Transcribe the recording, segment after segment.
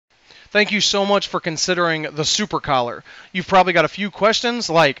Thank you so much for considering the Super Collar. You've probably got a few questions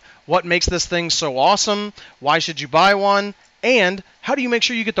like, what makes this thing so awesome? Why should you buy one? And how do you make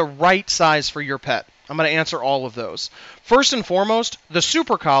sure you get the right size for your pet? I'm going to answer all of those. First and foremost, the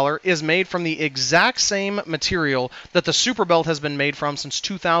Super Collar is made from the exact same material that the Super Belt has been made from since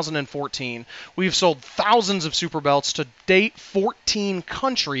 2014. We've sold thousands of Super Belts to date 14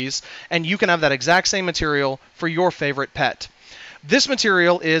 countries, and you can have that exact same material for your favorite pet. This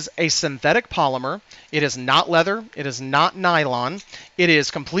material is a synthetic polymer. It is not leather. It is not nylon. It is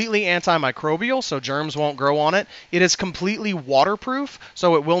completely antimicrobial, so germs won't grow on it. It is completely waterproof,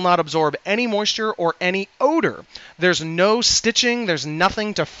 so it will not absorb any moisture or any odor. There's no stitching. There's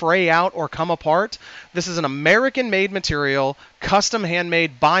nothing to fray out or come apart. This is an American-made material, custom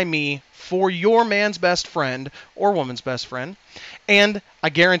handmade by me for your man's best friend or woman's best friend. And I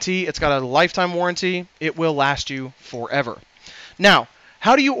guarantee it's got a lifetime warranty. It will last you forever. Now,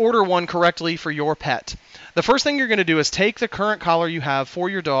 how do you order one correctly for your pet? The first thing you're going to do is take the current collar you have for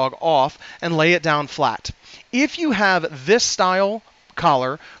your dog off and lay it down flat. If you have this style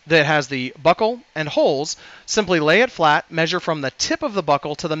collar that has the buckle and holes, simply lay it flat, measure from the tip of the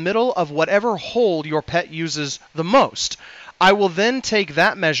buckle to the middle of whatever hole your pet uses the most. I will then take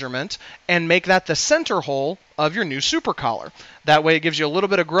that measurement and make that the center hole of your new Super Collar. That way it gives you a little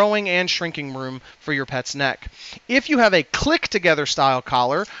bit of growing and shrinking room for your pet's neck. If you have a click together style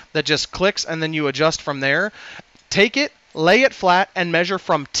collar that just clicks and then you adjust from there, take it, lay it flat, and measure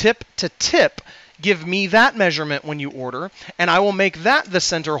from tip to tip. Give me that measurement when you order, and I will make that the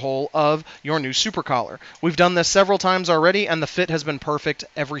center hole of your new Super Collar. We've done this several times already, and the fit has been perfect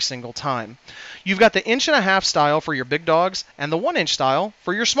every single time. You've got the 1.5" style for your big dogs and the 1" style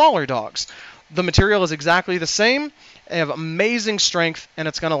for your smaller dogs. The material is exactly the same. They have amazing strength, and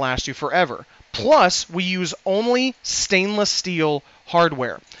it's going to last you forever. Plus, we use only stainless steel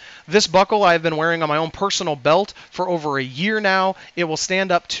hardware. This buckle I've been wearing on my own personal belt for over a year now. It will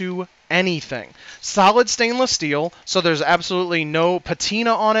stand up to anything. Solid stainless steel, so there's absolutely no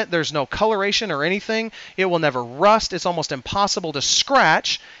patina on it. There's no coloration or anything. It will never rust. It's almost impossible to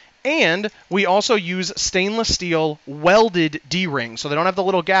scratch. And we also use stainless steel welded D-rings, so they don't have the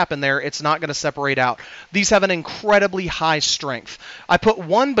little gap in there. It's not going to separate out. These have an incredibly high strength. I put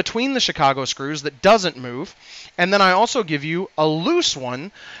one between the Chicago screws that doesn't move, and then I also give you a loose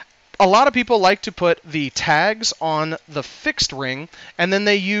one. A lot of people like to put the tags on the fixed ring, and then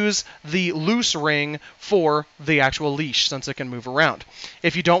they use the loose ring for the actual leash since it can move around.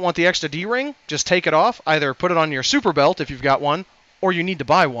 If you don't want the extra D-ring, just take it off. Either put it on your Super Belt if you've got one, or you need to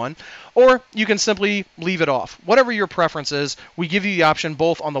buy one, or you can simply leave it off. Whatever your preference is, we give you the option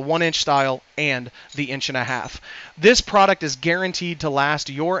both on the 1" style and the 1.5". This product is guaranteed to last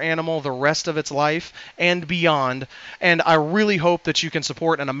your animal the rest of its life and beyond, and I really hope that you can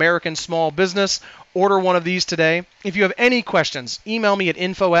support an American small business. Order one of these today. If you have any questions, email me at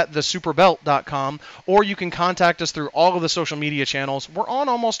info@thesuperbelt.com, or you can contact us through all of the social media channels. We're on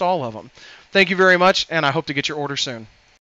almost all of them. Thank you very much, and I hope to get your order soon.